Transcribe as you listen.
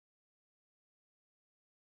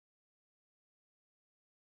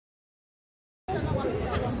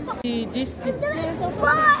This thing. It's gonna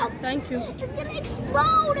explode. Thank you. It's gonna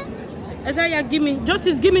explode. Isaiah, give me.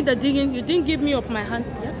 Justice, give me the digging. You didn't give me up my hand.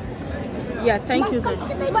 Yeah. Yeah. Thank you, sir.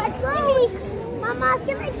 Mama, it's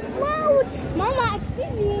gonna explode. Mama,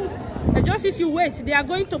 excuse me. Justice, you wait. They are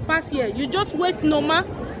going to pass here. You just wait, Noma.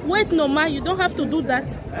 Wait, Noma. You don't have to do that.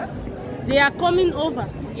 They are coming over.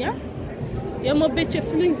 Yeah. Je moet een beetje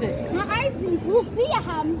vliegen. Maar eigenlijk, hoe zie je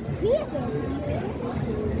hem? Zie je hem?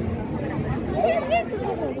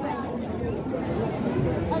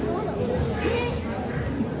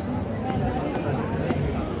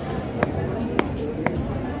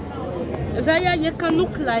 Zaya, je kan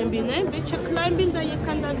ook climbing, hè? Een beetje climbing dat je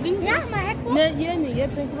kan dat zien. Ja, maar het komt. Nee, je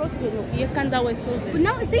bent groot genoeg. Je kan dat wel zo zien. But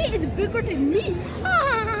now, see, it's bigger than me.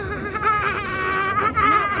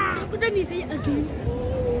 But then you say it again.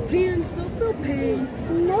 Plants don't feel pain.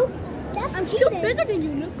 Nope, that's I'm still bigger than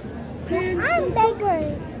you, look. Plants I'm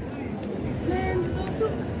bigger. Plants don't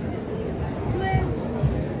feel plants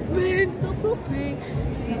don't feel pain.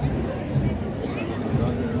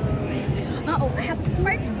 Uh-oh, I have to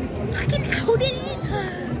fight. I can out it in.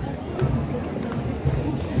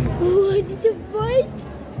 Oh, did you fight?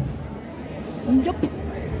 Nope.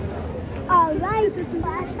 Alright,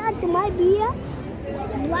 Masha, to my beer.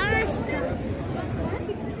 Last time.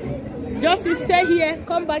 Justice, stay here.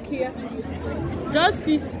 Come back here.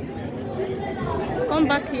 Justice, come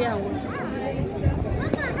back here.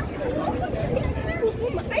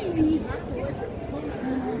 Ivy.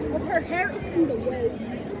 But her hair is in the way.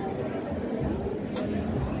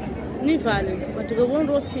 Niet vallen, maar we gewoon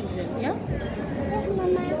roasting zijn, ja?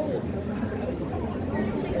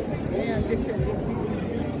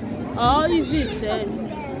 Oh, is this?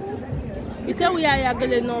 You tell we are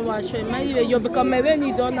going to know what you become a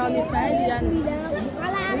very don't understand.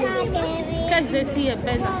 Because they see a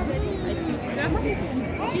banner.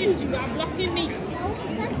 Chief, you are blocking me.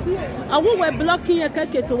 I won't we're blocking your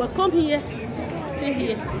cake to come here. Stay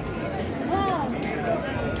here.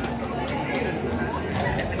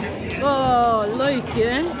 Oh, look,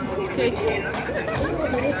 eh? Cake.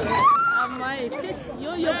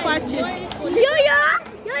 Yo patches.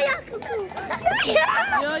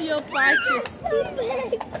 Yo patches.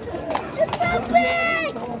 It's so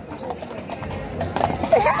big.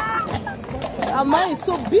 Amma, it's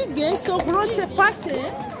so big, eh? So grown to patch,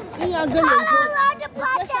 eh? In your gully. I love the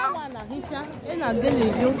patch. In your gully,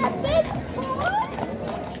 you.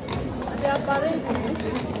 They are buried.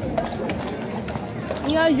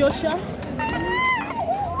 Yeah, Yosha.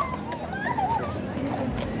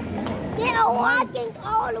 They are walking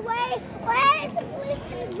all the way. Where's the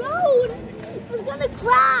road? It's gonna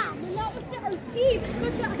crash. No, there are thieves.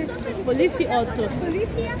 Police auto.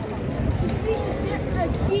 Policia. There are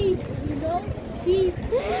thieves. You know, thieves.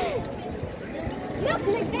 Look,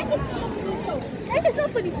 like that is not. That is not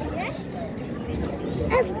policia.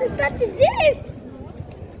 It's not the thief.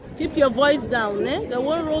 Keep your voice down, eh? They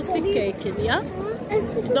won't roast the cake, yeah?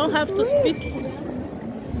 You don't have to speak.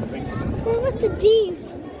 Where was the thief?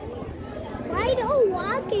 Why are they all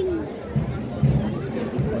walking?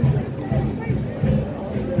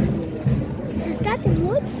 Is that the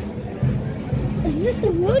woods? Is this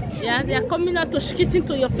the woods? Yeah, they are coming out to shit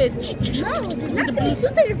into your face. No, they're not going to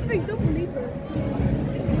shoot at your face. Don't believe her.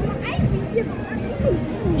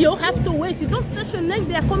 You have to wait. You don't stretch your neck.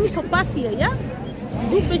 They are coming to pass here, yeah?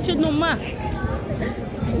 You bet you no more.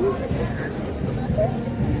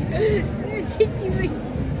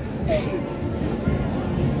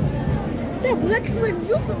 They're blocking my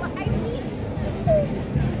view, Mama Ivy.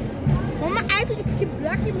 Mama Ivy is keep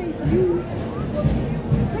blocking my view.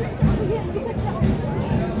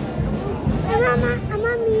 Mama,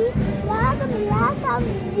 Mommy, last time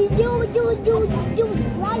you was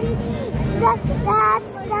quiet.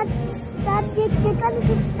 That's it. They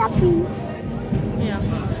can't stop me. Yeah.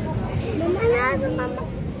 Mama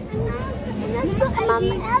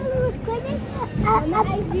Ivy was screaming.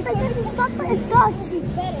 Because his papa is dodgy.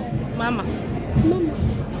 Mama. Mama.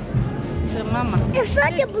 The mama. It's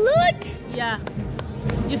like the blood. Yeah.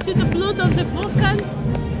 You see the blood on the volcans?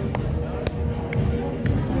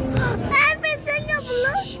 Every single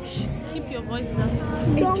blood. Keep your voice down.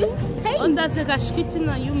 It's just paint. Under the gashkitin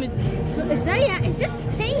and you made. Isaiah, it's just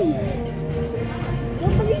paint.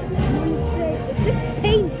 Don't believe me. Mama said it's just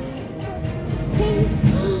paint. Paint.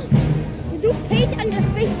 You do paint on your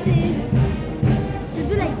faces. To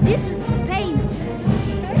do like this with paint.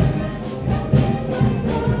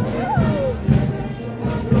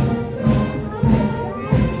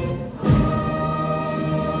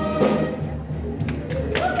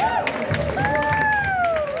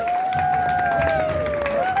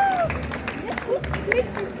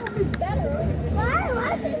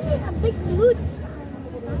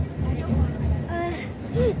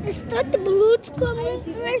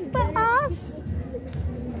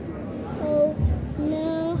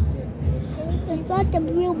 Is that the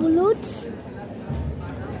real balloons?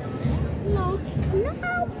 No. No.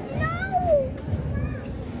 No.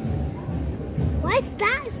 Why is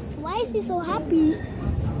that? Why is he so happy?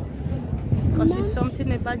 Because it's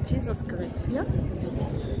something about Jesus Christ, yeah?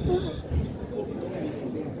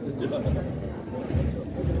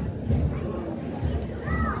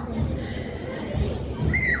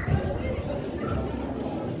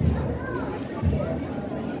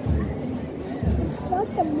 Start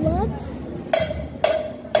the bloods.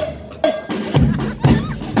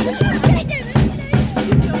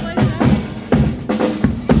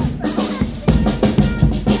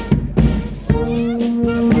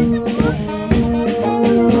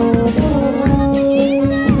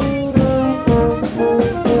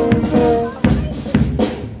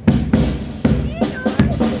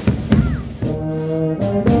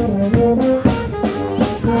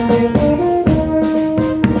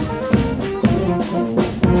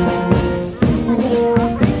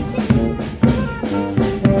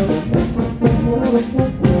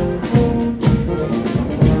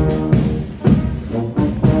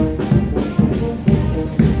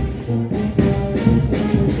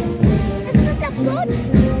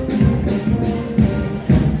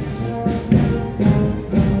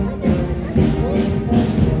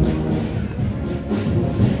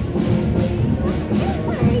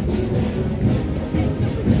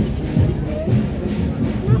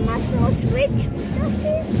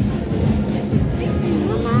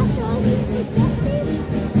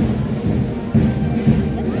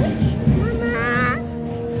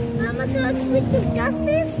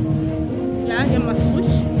 Yeah, you must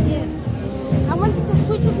switch. Yes. I wanted to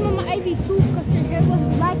switch with Mama Ivy too because her hair was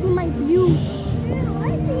blocking my view.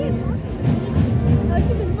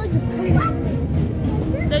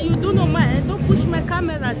 Then you do no mind. Don't push my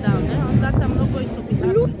camera down. Unless I'm not going to be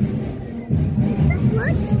happy. Look. Is that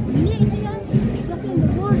what? Yeah. That's in the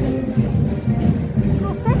border.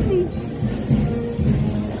 Procession.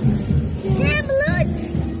 Yeah, blood.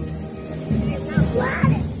 It's not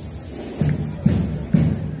blood.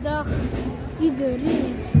 Dag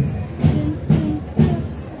iedereen.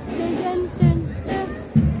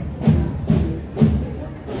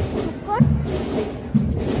 Kort.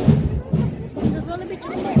 Dat is wel een beetje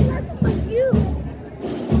kort. Wat you?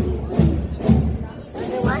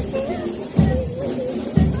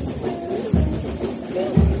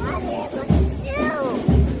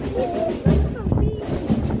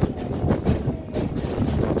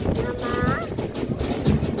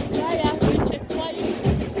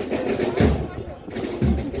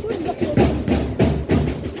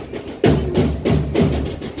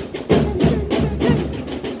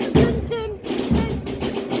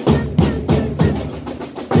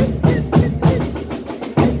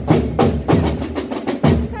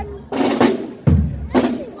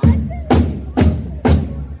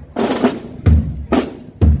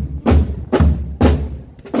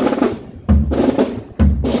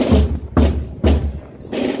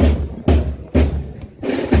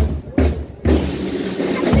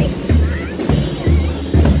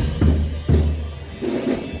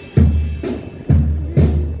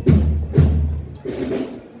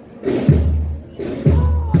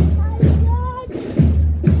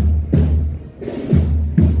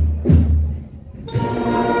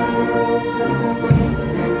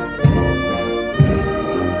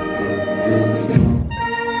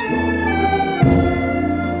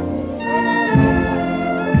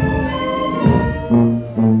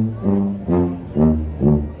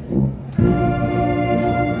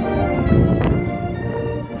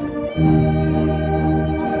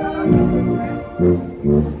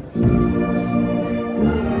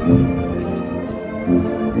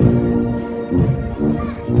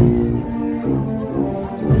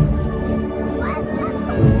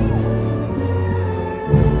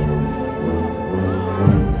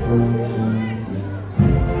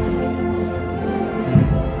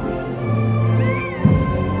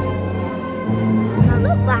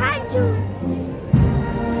 Behind you.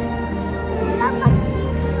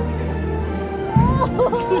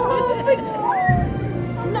 Oh, big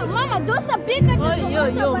one. No, Mama, those are bigger.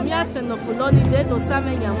 Yo, miasa no fuloni dedo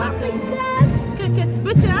same nyamate. Keke,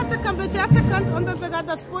 beetje atakant onder ze gaat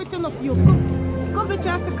dat spoiten op je. Kom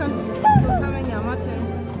beetje atakant, same nyamate.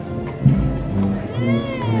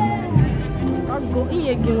 Go in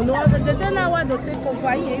je ging, no, de dena wa do take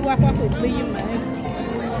over in je wa kwa ko play you man.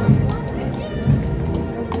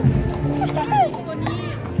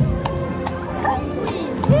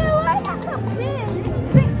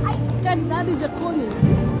 That is a corner.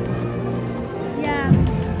 Yeah.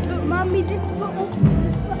 But Mommy, this is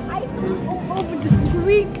ice cream all over the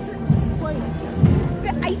street. Spoiled.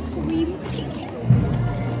 The ice cream.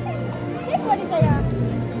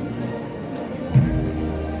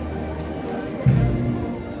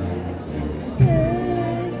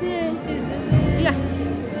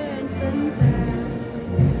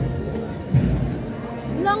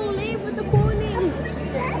 Long live with the koning.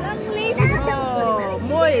 Long live with the Oh,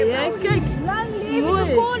 mooi, hè? Kijk. Long live with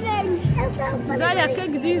the koning. Zaya,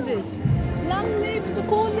 kijk deze. Long live with the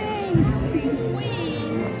koning.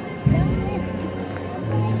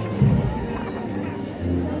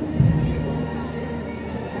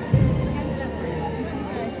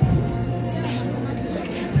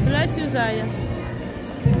 Bless you, Zaya.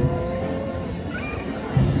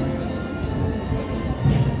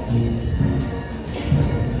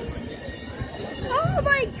 Oh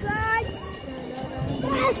my God!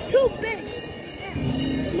 That's too big.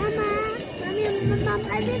 Mama,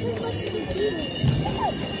 I didn't want to do it.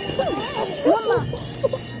 Mama,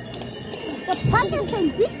 the pakken zijn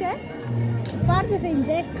dik, hè? De paarden zijn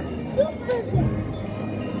dik. Super dik.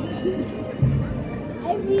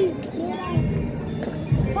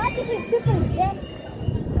 Paarden zijn super dik.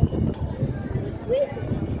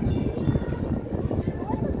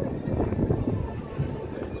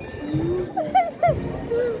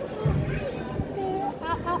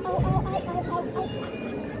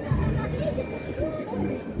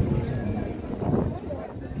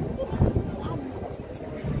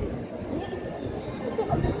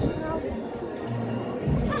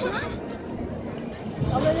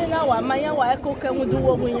 Maya wa eko ke mu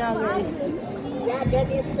duwo mu nya re. Yeah, that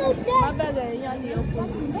is so dead. Ma bele nya ni o ko.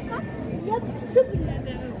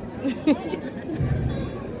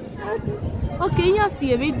 Okay, nya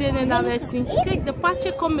si evi dene na vesi. Kijk, de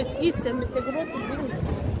pace kom met ise met de grote ding.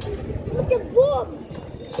 Met de boom.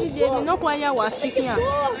 Ide ni no kwa nya wa sikia.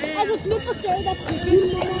 As a clip of say that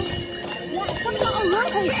ja, kom maar al lang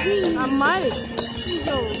gezien. Amai.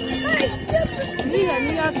 Zo. Ni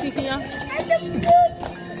nya sikia. En de boom.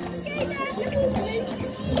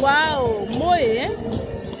 Wow, mooi, hè?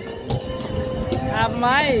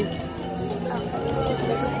 Amai.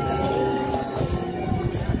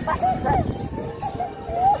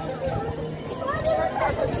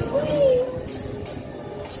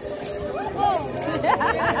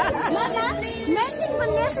 Mama, mensen van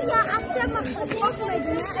net een jaar achter me gevolgd met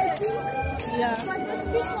mij. Ja.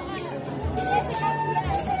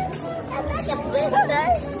 En met de priester.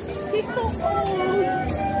 She's so old.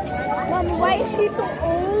 Mom, why is she so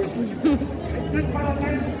old?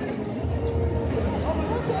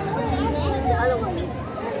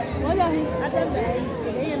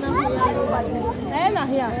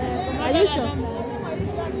 Are you sure?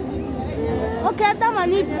 Okay, that one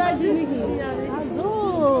need to do it.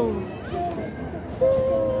 Azul.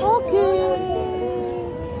 Okay.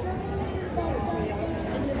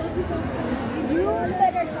 You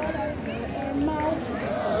better hold our mouth.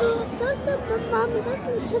 That's the mom. That's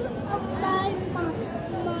the shit of my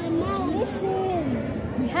mouth. Listen.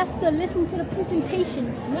 We have to listen to the presentation.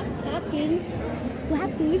 Not talking. We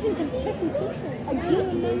have to listen to the presentation.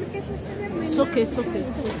 It's okay, it's okay.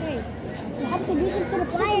 It's okay. We have to listen to the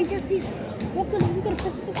presentation. We have to listen to the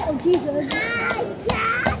presentation of Jesus.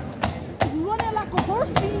 Yeah. You're running like a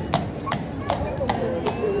horsey.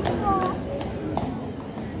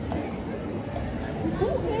 Who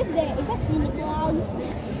is that? Is that Santa Claus?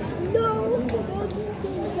 No.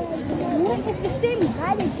 It's the same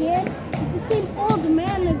guy again. It's the same old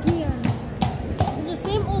man again. It's the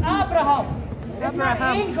same old man. Abraham.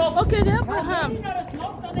 Abraham. Okay, de Abraham. Naar het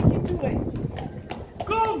land dat ik je toe heb.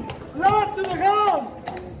 Kom, laten we gaan.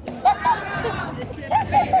 We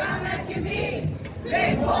gaan met je mee.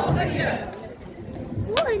 Wij volgen je.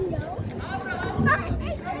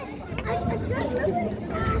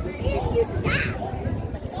 If you stop.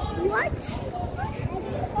 What?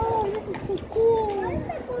 Oh, this is so cool.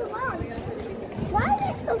 Why is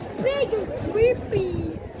it so big and creepy?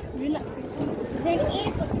 You're not creepy. Is there an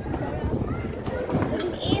easel? There's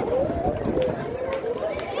an easel.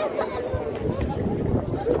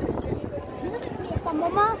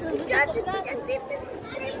 Mama, just this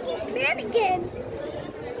mannequin.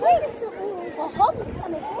 Why is it so a hobbit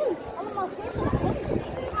on the head? I'm a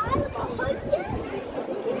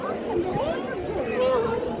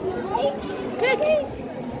Kijk.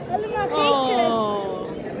 Oh,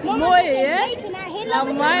 Mama, mooi, that's a hè? gate and I hate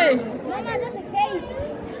Amai. Mama, that's a gate.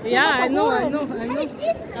 Ja, I know.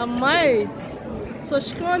 Amai. Zo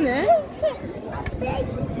schoon, hè?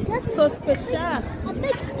 Zo speciaal.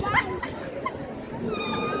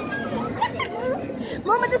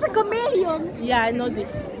 Mama, that's a chameleon. Yeah, I know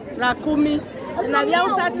this. Rakumi. Na vya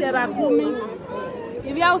usati rakumi.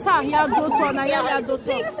 Ivya usa ya doto na ya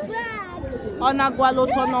doto. Ona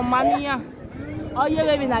gwaloto no mania. Oye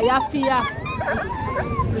baby na ya fia.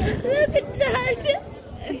 Look at that.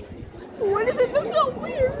 What is this? Looks so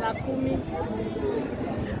weird. Rakumi.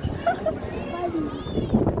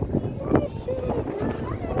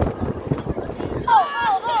 Oh,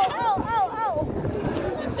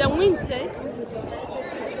 wind, hè?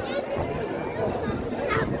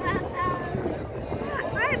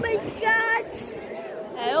 Oh my God!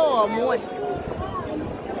 Oh, mooi.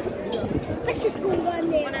 Fish is going on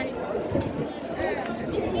there.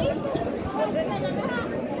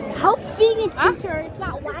 Hope being a teacher is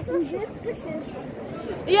not watching this.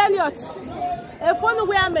 Yeah, Elliot. If one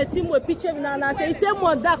way I met him with picture now, I say, tell me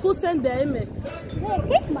what that who send the email.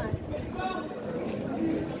 Hey, man.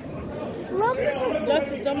 Mom, this is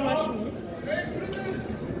Just don't rush me.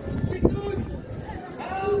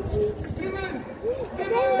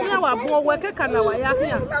 Now I bought work a canoe. Let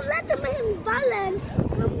him balance.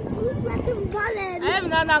 Let him balance. I am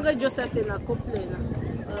not going to Josephine a complainer.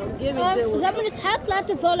 Give it the Ze hebben het hard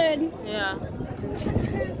laten vallen. yeah.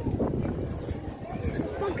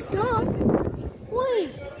 Fucked up.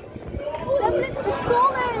 Oei. Ze hebben het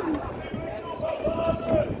gestolen.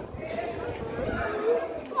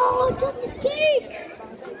 Oh, just is cake.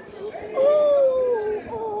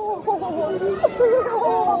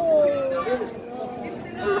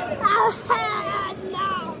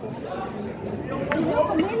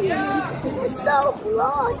 It's so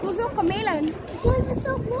close. Hoeveel kamelen? Het is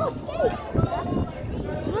zo groot, kijk.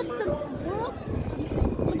 Rustig, bro.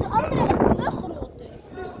 De andere is nog groter.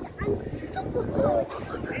 De andere is super groot.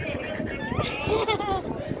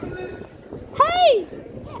 Hey!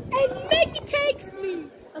 And Mickey takes me!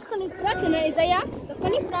 Dat kan niet praten, hè, Isaiah? Dat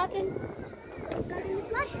kan niet praten. Dat kan niet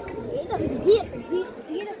praten. Nee, dat is een dier.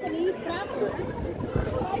 Dieren kunnen niet praten.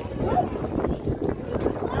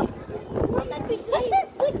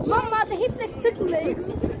 Mama, ze heeft like chicken legs.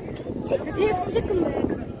 Ze heeft chicken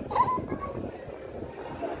legs.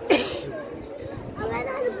 Alleen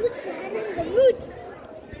aan de bloed en in de bloed.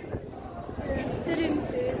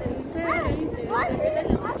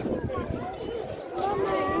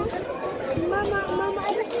 Mama,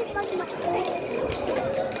 I just need to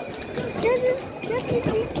This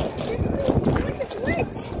is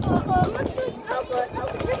which? Over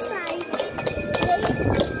this side.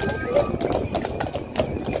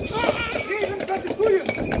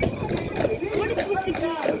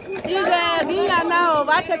 Diga não,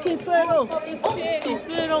 vai que aqui ferrou.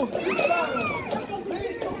 Ferrou.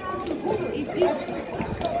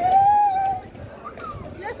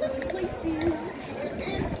 Let's just play these.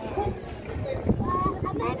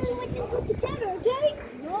 Imagine we can go together, okay?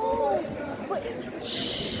 No.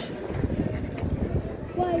 Shh.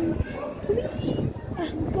 Why? Please.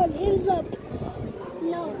 Got hands up.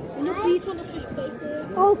 No. Can you please want to switch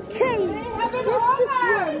places? Okay. Just this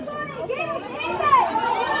once.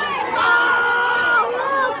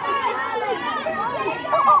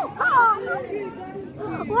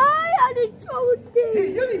 Why are they throwing things? Hey,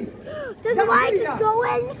 jullie! Does the light go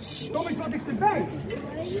in? Kom eens wat dichterbij.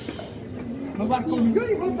 Maar waar komen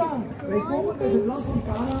jullie vandaan? Wij komen uit het land van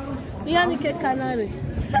Canaan. Ian ke Canary.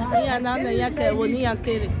 Ian na ya ke woni ya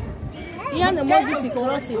kere. Ian de Moses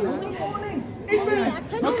ikorosi na.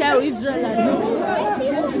 Okay, Israel.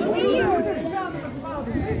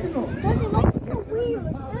 Doesn't like so weird.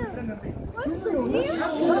 What's so weird?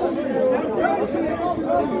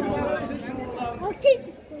 I'll keep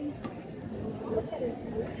this place.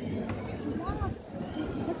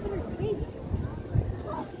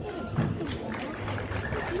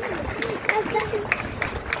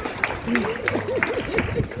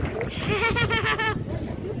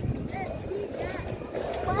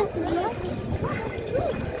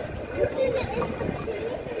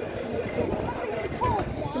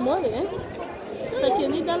 Het is mooi, hè? Spreek je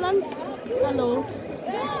Nederlands? Hallo.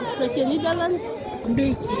 Spreek je Nederlands? Een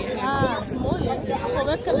beetje. Ah, het is mooi, hè? Voor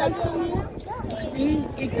welke land kom je?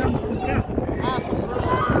 Ik kan het praten. Ah,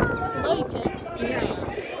 het is leuk, hè? Ja.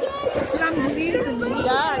 Het is lang geleden. Hè?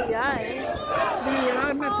 Ja, hè? 3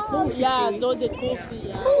 jaar met de koffie. Ja, door de koffie,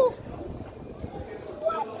 ja.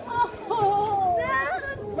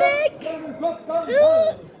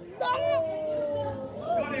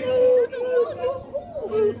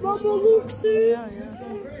 Mama, look, see. Ja.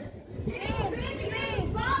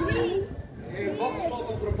 Heer God sloot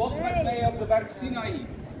een verbod met mij op de berg Sinaï.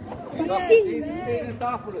 En gaf deze stenen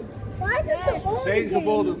tafelen. Zijn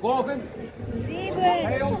geboden volgen.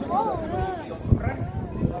 Hij onze God.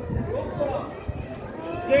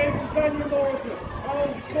 Zeven ben je Mozes, ga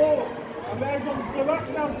ons voor. En wijs ons de weg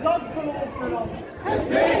naar dat beloofde land.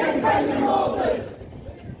 Gezegend ben je Mozes.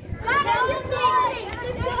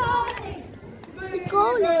 De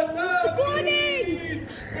koning!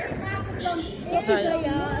 Dat is hij,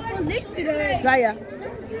 ja. Van licht eruit. Zaya.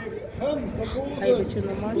 Hem verkozen. Hij weet je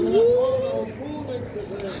normaal. Koning te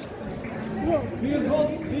zijn. Wie God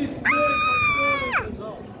niet meer van koning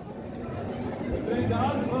zal. We zijn de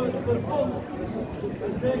antwoord verkomst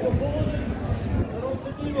en zijn geboden naar onze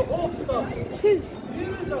nieuwe hoofdstad,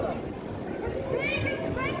 Jeruzalem.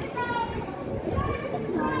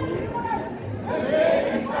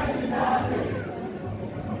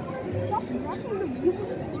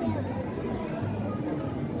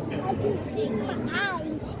 I can see my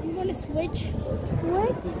eyes. You want to switch?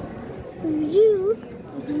 Switch? You?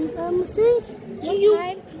 Switch?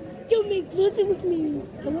 You make closer with me.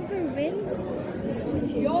 Whoever wins,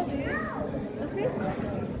 switch. You'll do. Okay.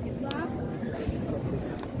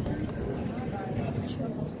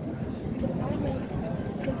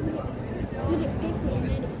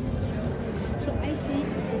 So I say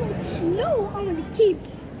switch. No, I'm gonna keep.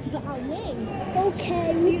 So I win.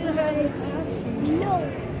 Okay, no.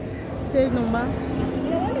 Stay number. I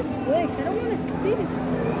don't want to switch. I don't want to stay this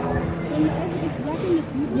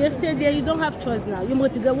You stay there, you don't have choice now. You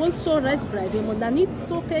must go also rest bread. You must need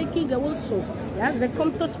so cake, go also. Yeah, they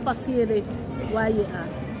come to passiere where you are.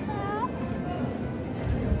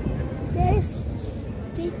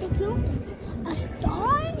 They take note. A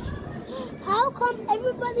star? How come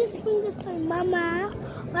everybody's bringing this to Mama?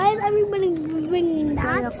 Why is everybody bringing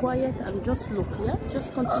that? Stay quiet and just look, yeah?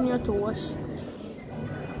 Just continue to wash.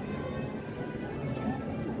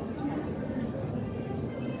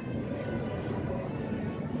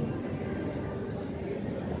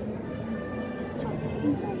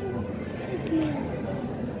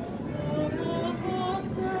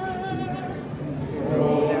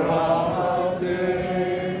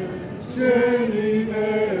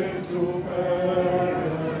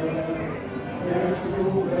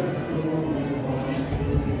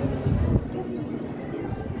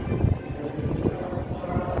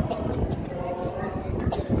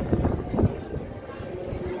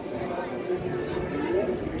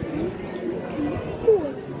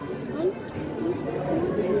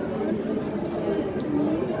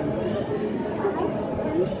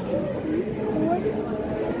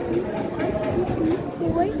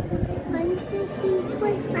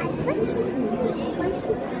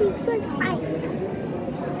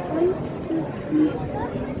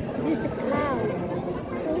 There's a cow.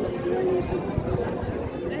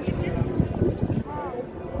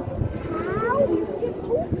 How?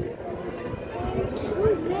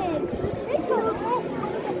 Too big. It's so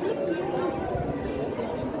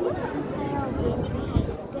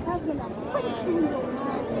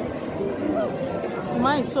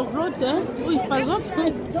Mãe, sobrou até. Ui, passou.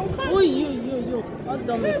 Ui,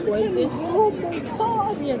 olha o meu forte. Oh my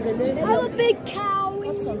god. Sim, galera. I'm a big cow.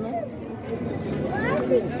 Nossa, né?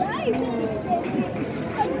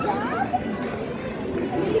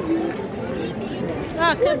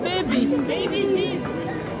 Ah, que baby. Baby Jesus.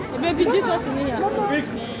 Baby Jesus, minha.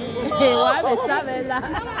 Uai, sabe lá.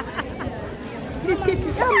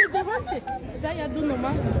 Já ia do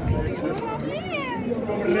normal.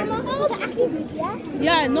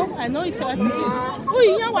 Yeah, I know it's a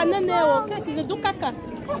Ui, yeah, one okay, they do caca.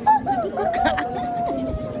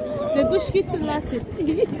 They do shit latte.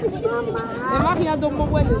 They make ya do mo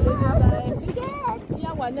well.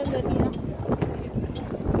 Yeah, one here.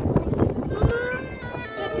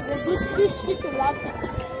 They do shit latte.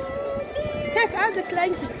 Kijk aan de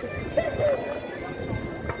kleintjes.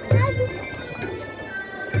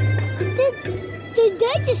 Did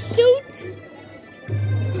they just shoot?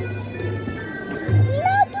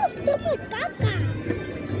 No, those stupid caca.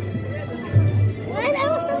 Why that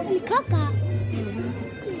was something caca?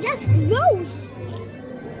 That's gross.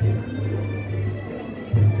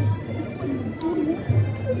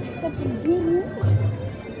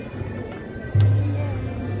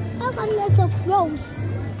 How come they're so gross?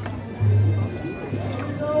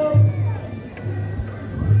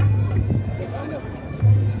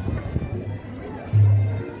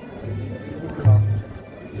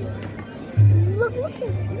 Look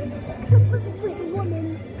at this woman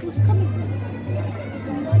who's coming from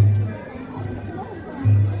so much.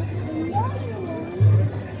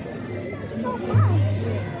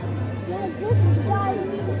 Like this guy,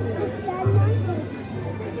 this mountain.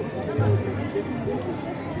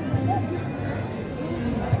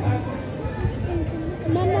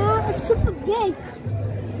 Mama, it's super big.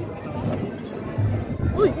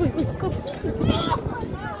 Ui, come.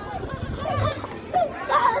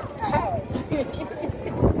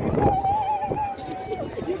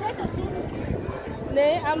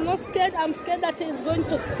 I'm not scared. I'm scared that it's going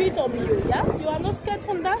to spit on you, yeah? You are not scared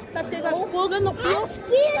from that? That they are spoken of you? I'm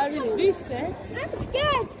scared. That is this, eh? I'm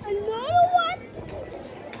scared. Another one?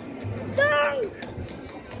 Dang!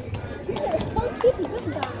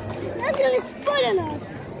 That's gonna spit on us.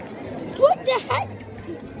 What the heck?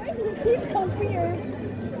 Why did the thief come here?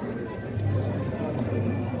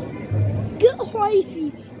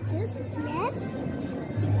 crazy. Just yes?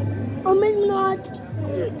 Or maybe not.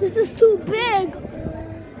 This is too big.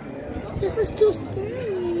 This is too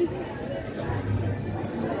scary.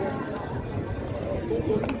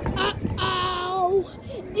 Uh-oh.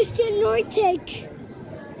 It's Nordic.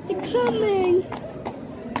 They're coming.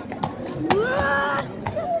 What?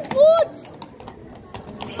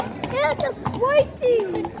 They're just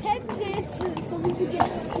waiting. Protect this so we can get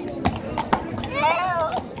this. Ew!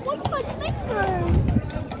 What's my finger?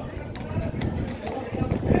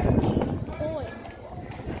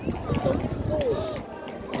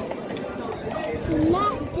 Do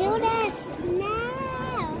not do this. No.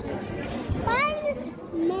 Why,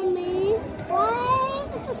 Mommy? Why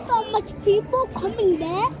is there so much people coming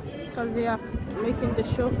there? Because they are making the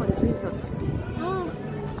show for Jesus. Oh.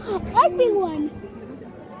 Everyone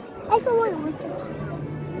wants to.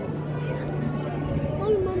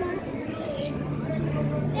 Sorry, Mama.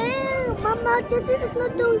 Ew, Mama, this is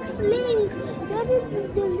not doing fling. That is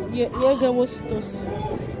the... Jäger wusste.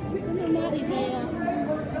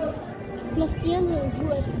 Plus Jäger is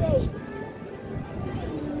USA.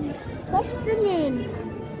 Stop singing.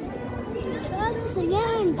 Try this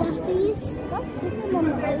again, Justice. Stop singing,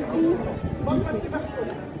 Mama, baby.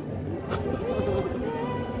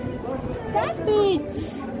 Stop it!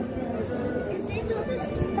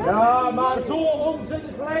 Ja, maar zo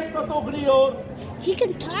onzinnig lijkt dat toch niet hoor. He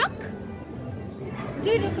can talk?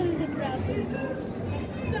 Tuurlijk kunnen ze praten.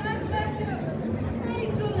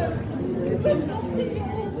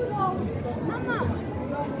 Mama!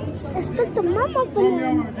 Is dat de mama van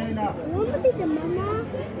hem? Waarom is hij de mama?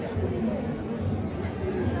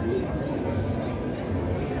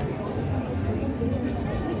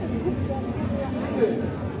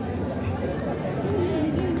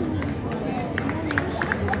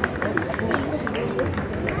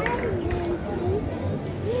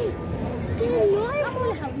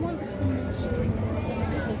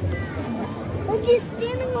 He's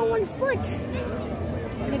standing on one foot.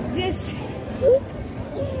 Like this.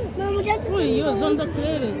 Mama, that's Oh, he was on the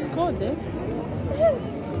clearance code, eh?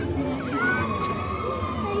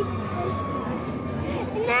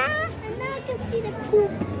 Now I can see the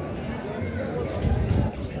poop.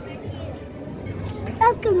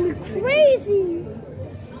 That's gonna be crazy.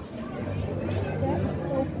 That's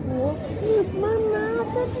so cool. Mama,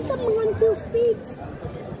 that's coming on 2 feet.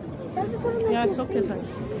 That's coming on Yeah, 2 it's okay, feet. son.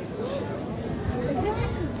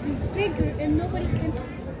 Bigger and nobody can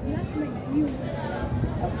not like you.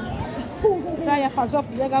 Ça, il y a pas d'op,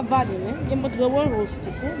 il y a la vanne, hein? Il y a mon drôle roast,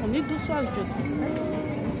 hein? On est 2 soirs justice.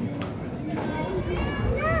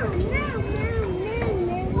 No.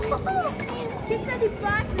 He's at the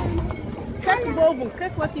bottom. Kijk boven,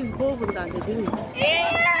 kijk wat is boven dan, de ding. Ew!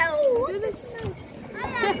 Zie je?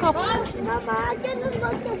 Kijk op. Mama, I can't look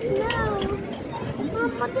the smell.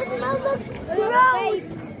 Mama, the smell looks gross.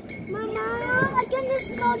 Mama, I can't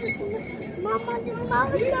smell the smell. Mama, the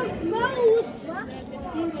smell is so gross.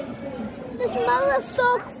 The smell is so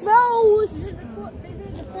gross.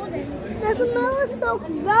 The smell is so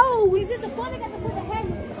gross. Is it the one that got to put the hand?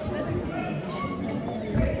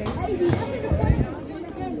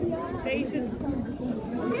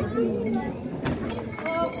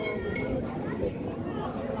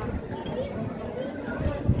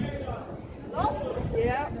 Los?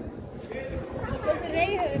 Ja. Dat is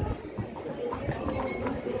regen.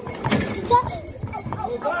 Stop.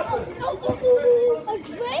 A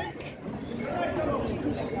drink?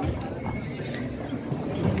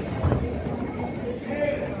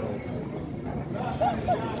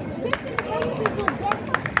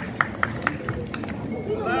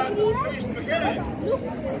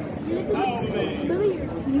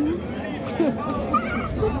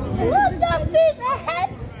 Look, that big a head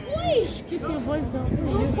squeeze. Keep your voice down.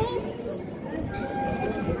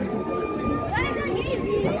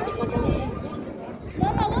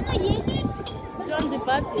 Mama, wat is Jezus? John the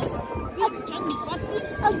Baptist. John the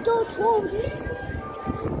Baptist? I don't hold.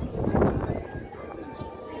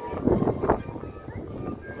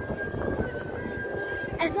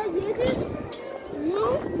 Is dat Jezus?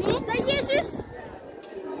 No? Nee? Is dat Jezus?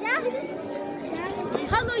 Ja?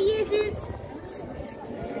 Hallo Jezus.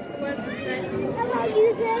 Hallo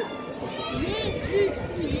Jezus. Jezus.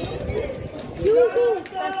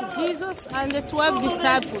 Jesus and the 12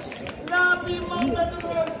 disciples. Laat die man met de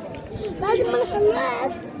rust. Laat die man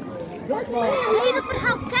gerust. Nee, dat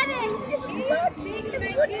verhaal kennen.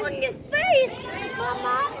 It's blood on his face.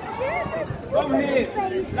 Mama, there is blood Kom on hier, his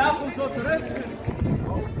face. laat ons tot rust.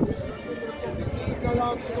 De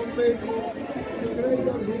laatste komt Peter.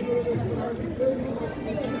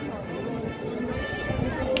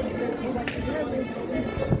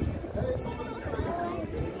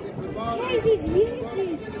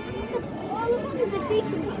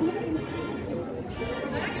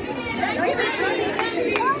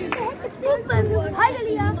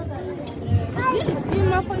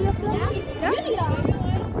 Julia voor je klas? Ja? Julia.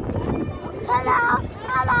 Hallo.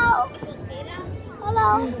 Hallo.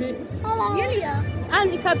 Hallo. Hallo. Julia.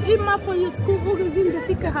 En ik heb iemand van je school ook gezien in de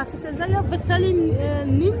ziekenhuis. Ze zei je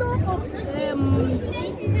vertellen Nino of...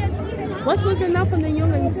 wat was de naam van de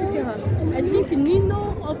jongen in het ziekenhuis? Ik denk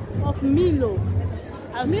Nino of Milo.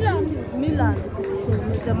 Milan. Milan. Zo,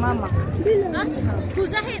 met zijn mama. Hoe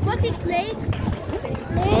zeg je, was hij klein?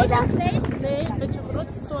 Nee, dat klein. Nee, een beetje groot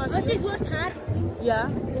zoals Wat is zwart haar? Ja,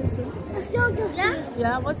 zo. Ja?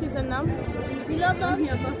 Ja, wat is zijn naam? Milan dan?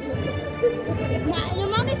 Ja, Maar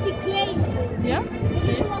je man is die klein. ja? Is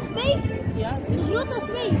hij zoals mij? Ja, Zo groot als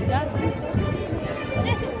mij? ja, zo. Dat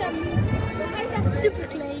is het dan. Hij is echt super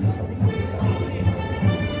klein.